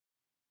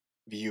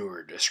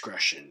Viewer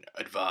discretion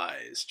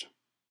advised.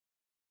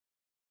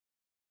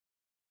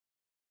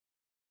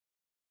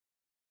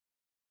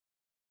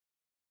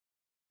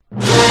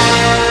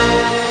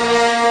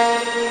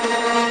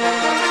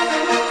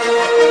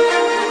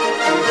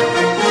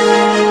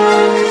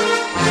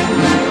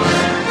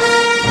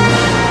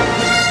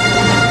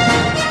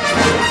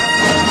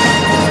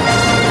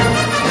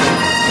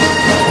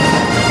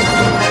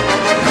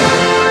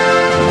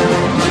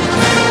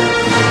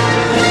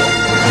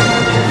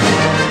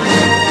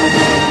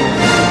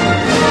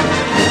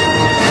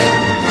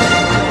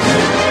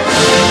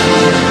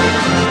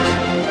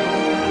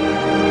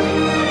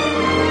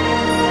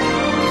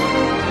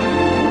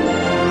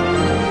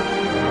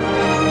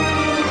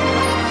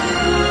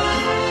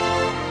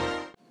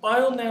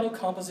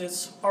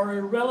 Bio-nanocomposites are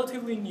a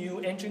relatively new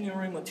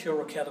engineering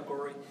material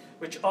category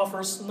which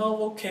offers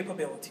novel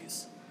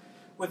capabilities.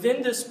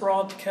 Within this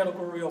broad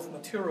category of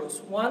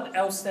materials, one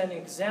outstanding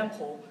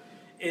example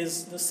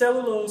is the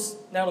cellulose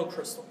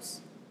nanocrystals.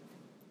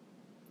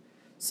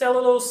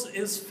 Cellulose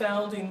is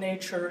found in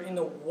nature in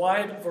a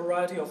wide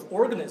variety of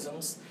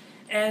organisms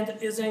and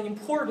is an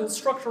important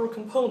structural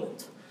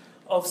component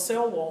of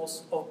cell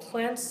walls of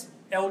plants,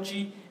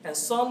 algae, and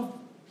some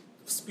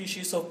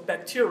species of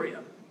bacteria.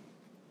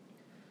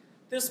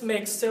 This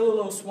makes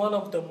cellulose one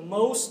of the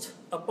most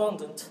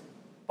abundant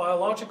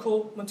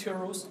biological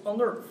materials on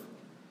Earth.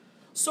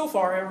 So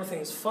far, everything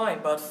is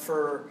fine, but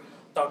for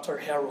Dr.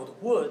 Harold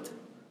Wood,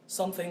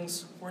 some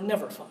things were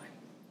never fine.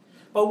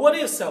 But what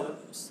is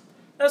cellulose?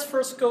 Let's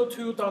first go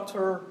to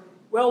Dr.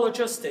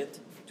 Well-Adjusted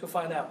to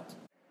find out.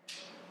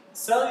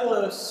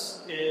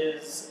 Cellulose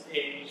is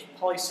a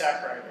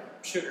polysaccharide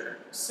sugar,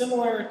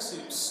 similar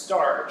to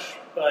starch,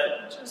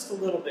 but just a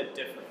little bit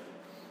different.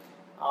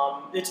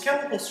 Its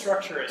chemical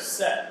structure is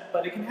set,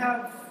 but it can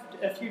have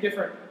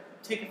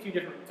take a few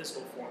different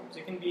physical forms.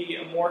 It can be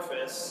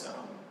amorphous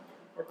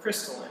or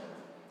crystalline.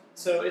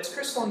 So its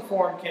crystalline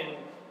form can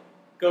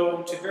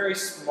go to very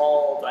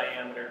small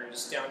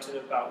diameters, down to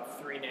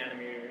about 3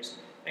 nanometers,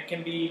 and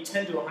can be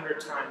 10 to 100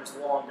 times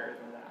longer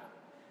than that.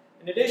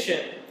 In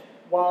addition,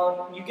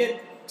 while you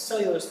get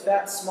cellulose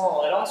that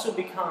small, it also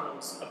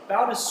becomes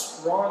about as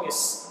strong as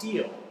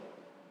steel.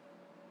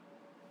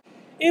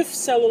 If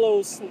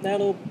cellulose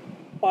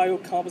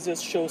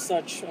nanobiocomposites show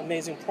such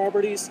amazing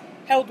properties,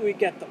 how do we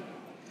get them?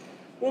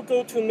 We'll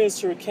go to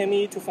Mr.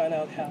 Kemi to find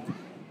out how.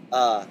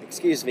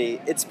 Excuse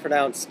me, it's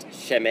pronounced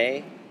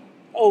cheme.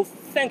 Oh,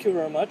 thank you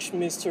very much,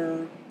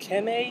 Mr.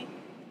 Kemi.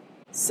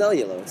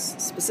 Cellulose,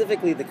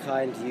 specifically the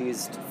kind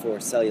used for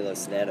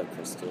cellulose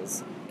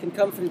nanocrystals, can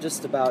come from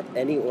just about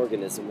any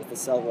organism with a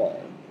cell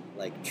wall,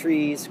 like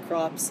trees,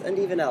 crops, and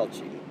even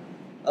algae.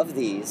 Of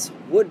these,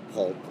 wood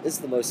pulp is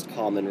the most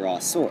common raw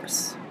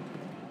source.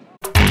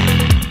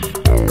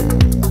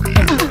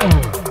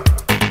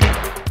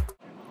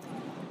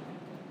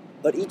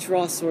 But each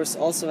raw source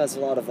also has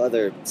a lot of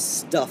other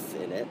stuff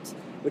in it,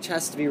 which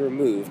has to be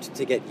removed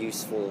to get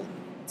useful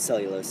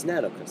cellulose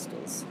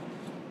nanocrystals.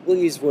 We'll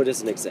use wood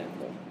as an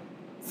example.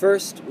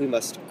 First, we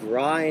must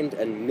grind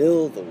and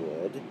mill the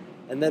wood,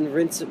 and then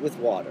rinse it with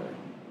water.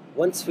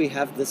 Once we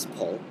have this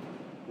pulp,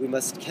 we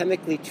must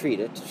chemically treat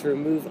it to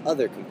remove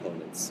other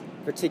components,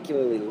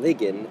 particularly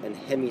lignin and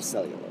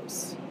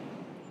hemicellulose.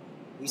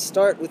 We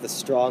start with a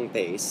strong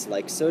base,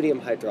 like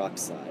sodium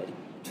hydroxide,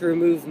 to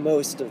remove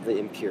most of the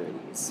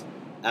impurities.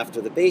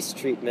 After the base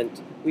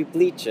treatment, we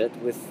bleach it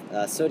with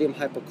sodium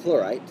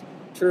hypochlorite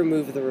to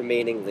remove the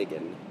remaining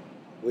lignin,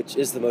 which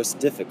is the most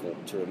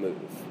difficult to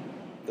remove.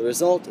 The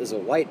result is a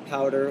white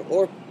powder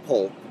or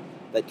pulp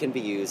that can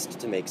be used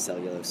to make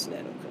cellulose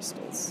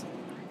nanocrystals.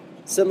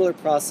 Similar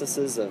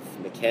processes of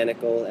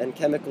mechanical and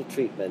chemical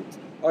treatment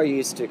are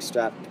used to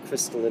extract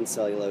crystalline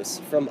cellulose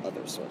from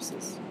other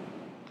sources.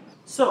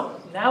 So,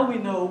 now we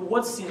know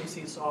what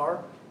CMCs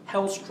are,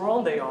 how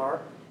strong they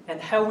are, and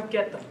how we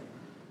get them.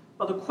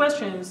 But the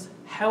question is,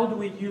 how do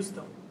we use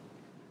them?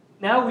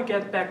 Now we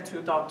get back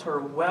to Dr.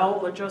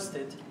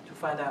 Well-Adjusted to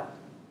find out.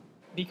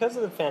 Because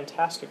of the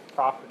fantastic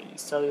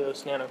properties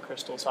cellulose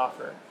nanocrystals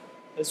offer,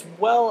 as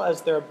well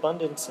as their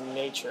abundance in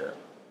nature,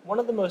 one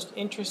of the most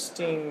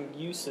interesting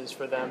uses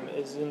for them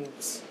is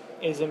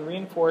in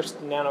reinforced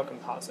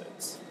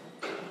nanocomposites.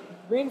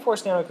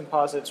 Reinforced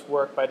nanocomposites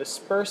work by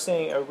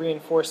dispersing a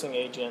reinforcing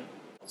agent,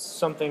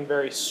 something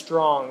very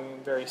strong,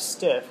 very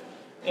stiff,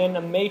 in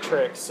a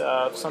matrix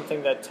of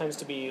something that tends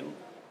to be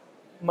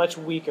much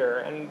weaker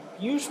and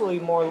usually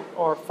more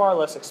or far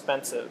less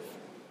expensive.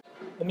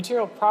 The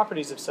material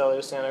properties of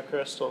cellulose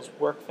nanocrystals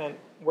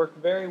work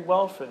very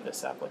well for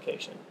this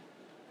application.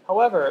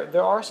 However,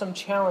 there are some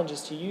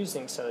challenges to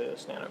using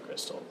cellulose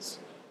nanocrystals.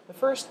 The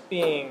first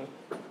being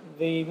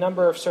the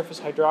number of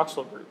surface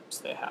hydroxyl groups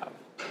they have.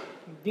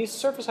 These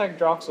surface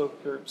hydroxyl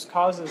groups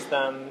causes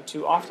them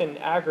to often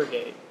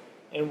aggregate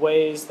in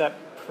ways that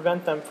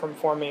prevent them from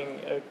forming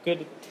a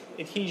good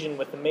adhesion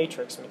with the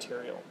matrix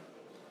material.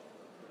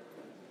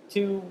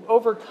 To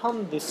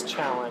overcome this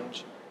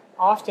challenge,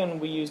 often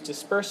we use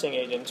dispersing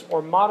agents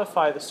or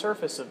modify the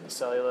surface of the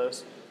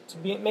cellulose to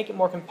make it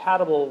more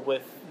compatible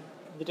with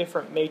the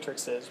different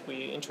matrices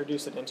we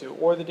introduce it into,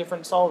 or the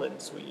different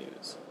solvents we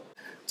use.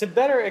 To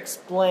better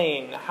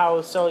explain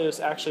how cellulose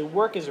actually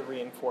work as a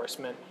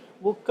reinforcement,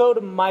 we'll go to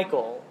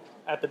Michael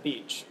at the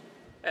beach.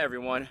 Hey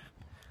everyone,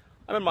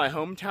 I'm in my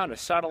hometown of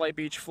Satellite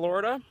Beach,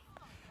 Florida,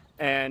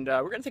 and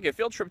we're going to take a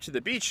field trip to the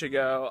beach to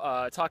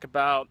go talk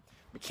about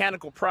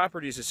mechanical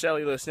properties of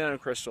cellulose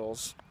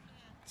nanocrystals.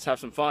 Let's have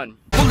some fun.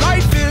 Well,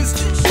 life is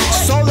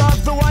so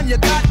love the one you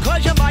got,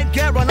 cause you might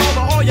get run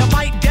over or you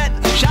might get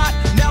shot.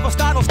 Never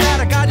start no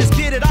static, I just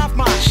get it off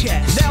my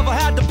chest. Never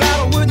had to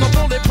battle with no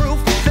bulletproof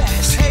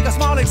vest. Take a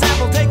small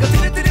example, take a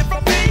did it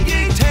from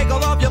me. Take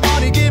all of your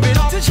money, give it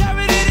all to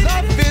charity.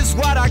 Love is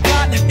what I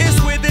got,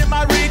 it's within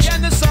my reach.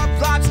 And the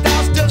subplot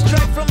style's just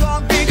straight from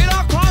Long Beach. It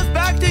all comes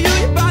back to you,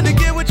 you're bound to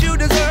get what you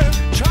deserve.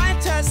 Try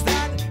and test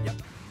that.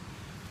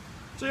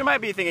 So you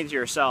might be thinking to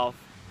yourself,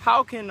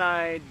 how can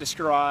I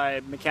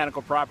describe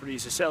mechanical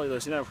properties of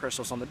cellulose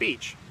nanocrystals on the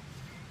beach?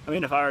 I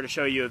mean, if I were to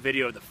show you a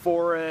video of the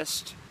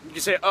forest, you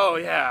could say, oh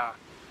yeah,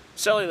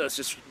 cellulose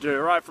is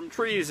derived from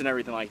trees and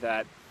everything like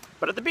that.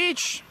 But at the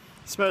beach,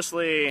 it's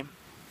mostly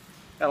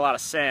got a lot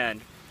of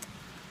sand.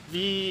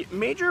 The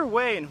major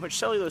way in which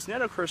cellulose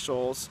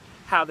nanocrystals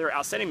have their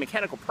outstanding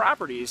mechanical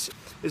properties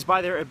is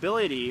by their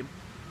ability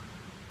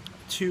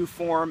to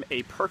form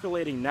a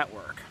percolating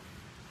network.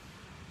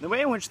 The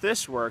way in which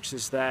this works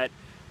is that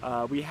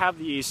we have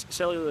these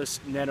cellulose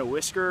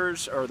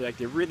nanowhiskers, or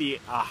they're really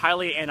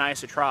highly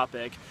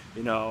anisotropic.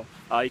 You know,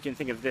 you can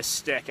think of this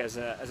stick as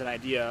an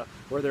idea,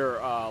 where they're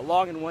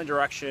long in one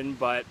direction,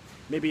 but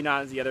maybe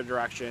not in the other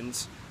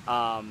directions.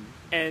 What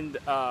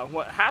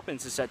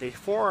happens is that they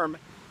form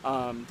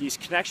these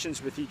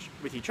connections with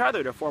each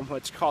other to form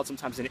what's called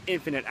sometimes an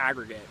infinite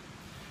aggregate.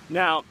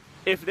 Now,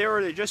 if they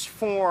were to just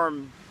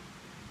form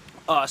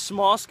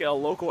small-scale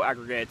local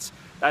aggregates,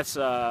 that's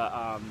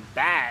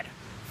bad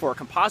for a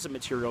composite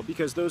material,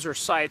 because those are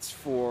sites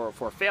for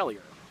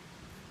failure.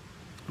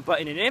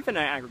 But in an infinite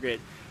aggregate,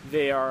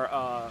 they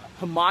are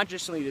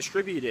homogeneously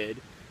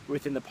distributed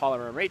within the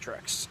polymer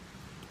matrix.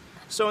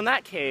 So in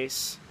that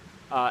case,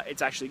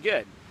 it's actually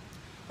good.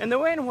 And the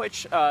way in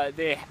which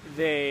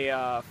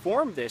they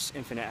form this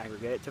infinite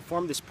aggregate, to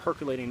form this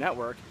percolating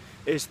network,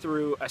 is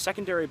through a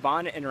secondary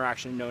bond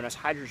interaction known as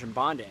hydrogen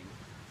bonding.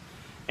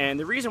 And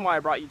the reason why I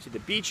brought you to the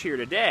beach here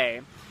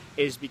today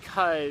is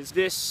because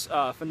this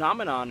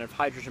phenomenon of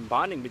hydrogen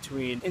bonding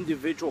between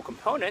individual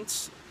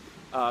components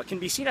can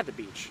be seen at the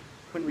beach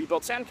when we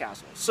build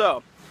sandcastles.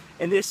 So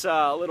in this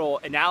little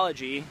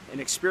analogy,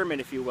 an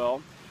experiment if you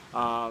will,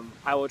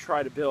 I will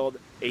try to build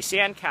a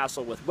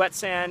sandcastle with wet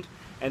sand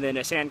and then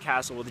a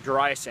sandcastle with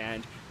dry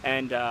sand.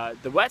 And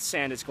the wet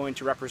sand is going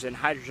to represent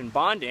hydrogen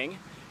bonding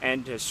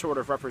and to sort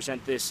of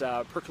represent this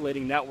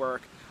percolating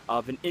network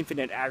of an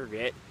infinite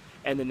aggregate.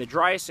 And then the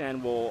dry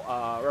sand will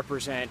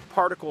represent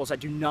particles that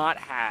do not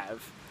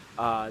have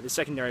the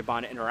secondary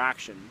bond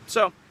interaction.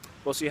 So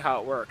we'll see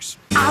how it works.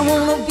 I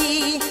wanna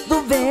be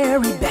the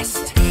very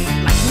best,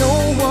 like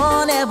no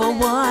one ever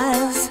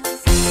was.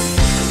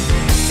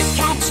 To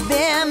catch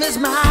them is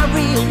my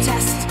real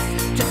test,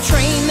 to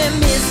train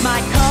them is my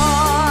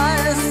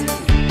cause.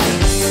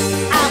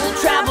 I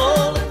will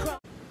travel across.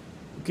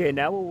 Okay,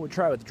 now we'll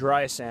try with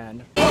dry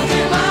sand.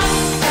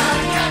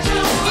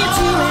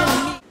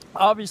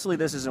 Obviously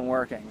this isn't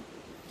working.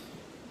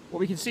 What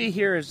we can see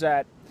here is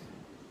that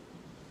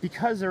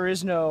because there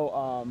is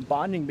no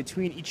bonding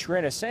between each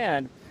grain of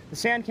sand, the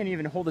sand can't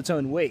even hold its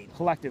own weight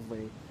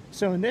collectively.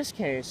 So in this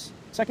case,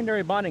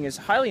 secondary bonding is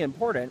highly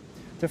important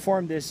to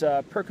form this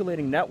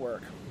percolating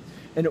network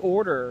in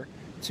order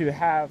to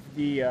have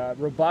the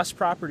robust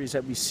properties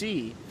that we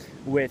see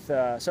with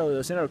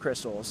cellulose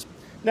nanocrystals.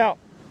 Now,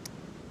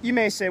 you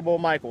may say, well,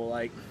 Michael,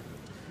 like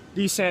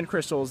these sand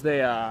crystals,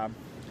 they're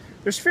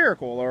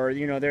spherical, or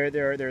you know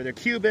they're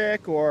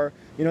cubic, or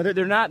you know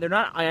they're not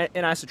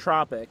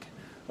anisotropic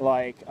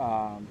like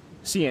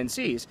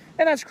CNCs,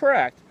 and that's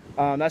correct.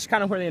 That's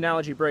kind of where the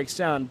analogy breaks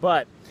down.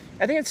 But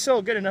I think it's still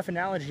a good enough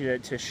analogy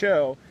to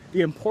show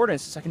the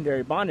importance of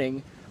secondary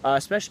bonding,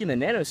 especially in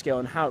the nanoscale,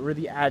 and how it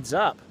really adds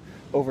up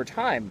over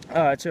time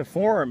to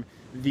form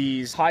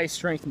these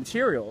high-strength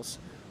materials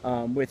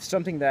with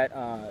something that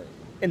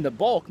in the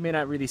bulk may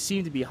not really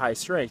seem to be high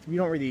strength. We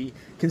don't really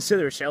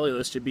consider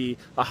cellulose to be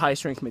a high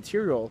strength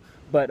material,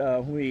 but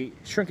when we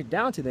shrink it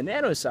down to the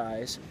nano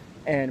size,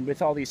 and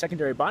with all these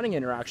secondary bonding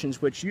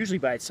interactions, which usually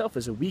by itself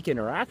is a weak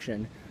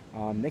interaction,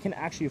 they can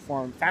actually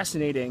form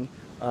fascinating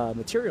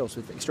materials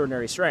with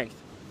extraordinary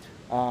strength.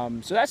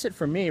 So that's it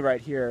for me right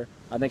here.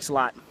 Thanks a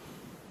lot.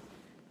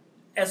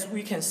 As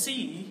we can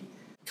see,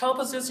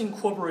 composites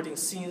incorporating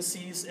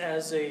CNCs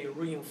as a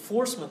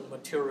reinforcement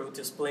material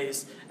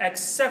displays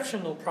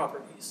exceptional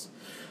properties.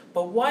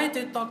 But why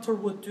did Dr.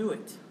 Wood do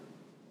it?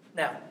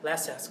 Now,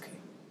 let's ask him.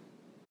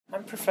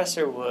 I'm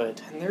Professor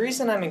Wood, and the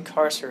reason I'm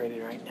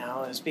incarcerated right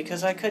now is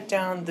because I cut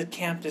down the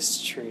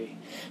campus tree.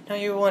 Now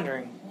you're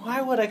wondering,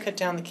 why would I cut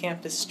down the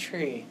campus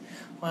tree?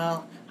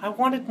 Well, I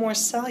wanted more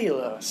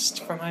cellulose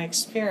for my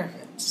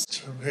experiments.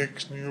 To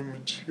make new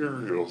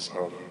materials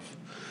out of.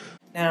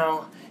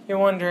 Now, you're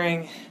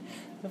wondering,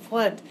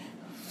 what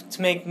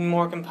To make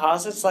more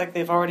composites like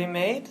they've already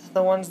made?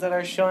 The ones that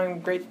are showing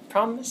great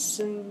promise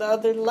in the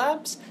other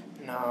labs?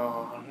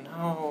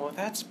 No,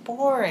 that's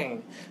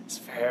boring. It's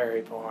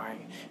very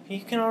boring.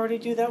 You can already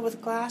do that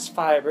with glass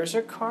fibers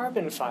or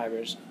carbon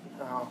fibers.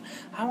 No,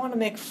 I want to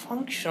make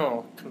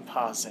functional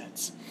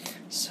composites.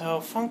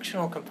 So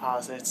functional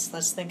composites,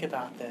 let's think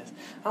about this.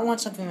 I want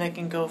something that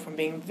can go from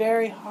being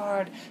very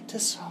hard to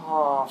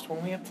soft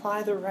when we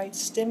apply the right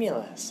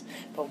stimulus.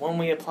 But when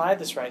we apply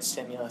this right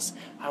stimulus,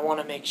 I want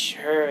to make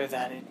sure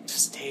that it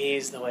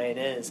stays the way it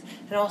is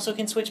and also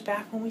can switch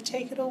back when we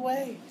take it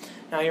away.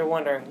 Now you're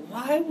wondering,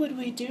 why would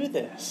we do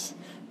this?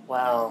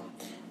 Well,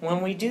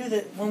 when we do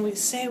that, when we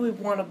say we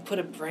want to put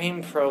a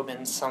brain probe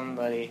in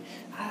somebody,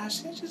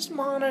 just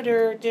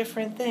monitor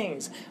different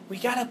things. We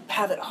gotta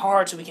have it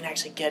hard so we can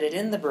actually get it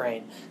in the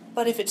brain.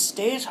 But if it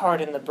stays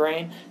hard in the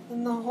brain,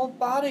 then the whole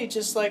body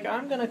just like,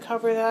 I'm gonna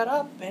cover that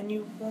up and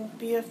you won't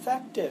be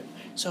effective.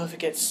 So if it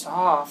gets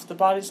soft, the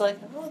body's like,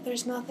 oh,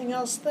 there's nothing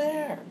else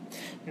there.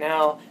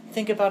 Now,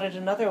 think about it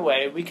another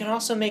way. We can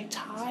also make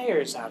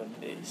tires out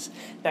of these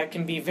that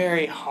can be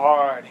very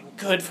hard and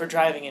good for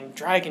driving in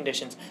dry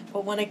conditions.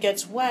 But when it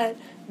gets wet,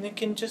 it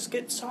can just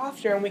get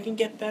softer and we can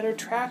get better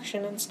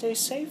traction and stay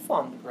safe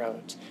on the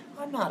roads.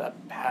 I'm not a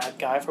bad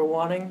guy for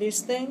wanting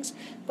these things,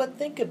 but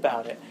think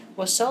about it.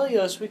 With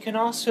cellulose, we can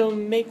also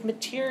make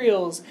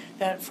materials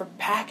that for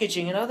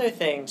packaging and other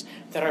things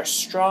that are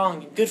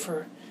strong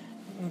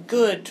and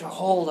good to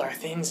hold our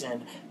things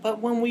in.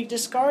 But when we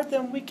discard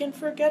them, we can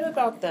forget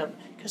about them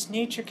because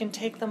nature can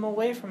take them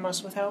away from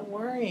us without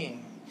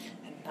worrying.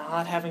 And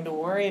not having to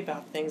worry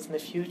about things in the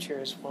future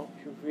is what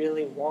we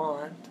really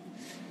want.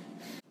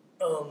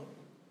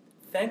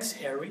 Thanks,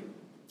 Harry.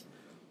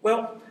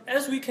 Well,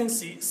 as we can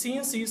see,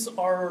 CNCs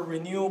are a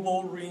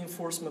renewable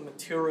reinforcement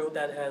material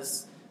that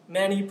has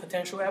many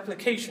potential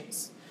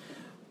applications.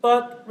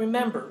 But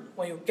remember,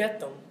 when you get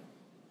them,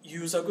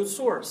 use a good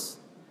source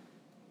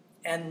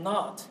and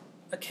not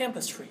a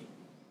campus tree.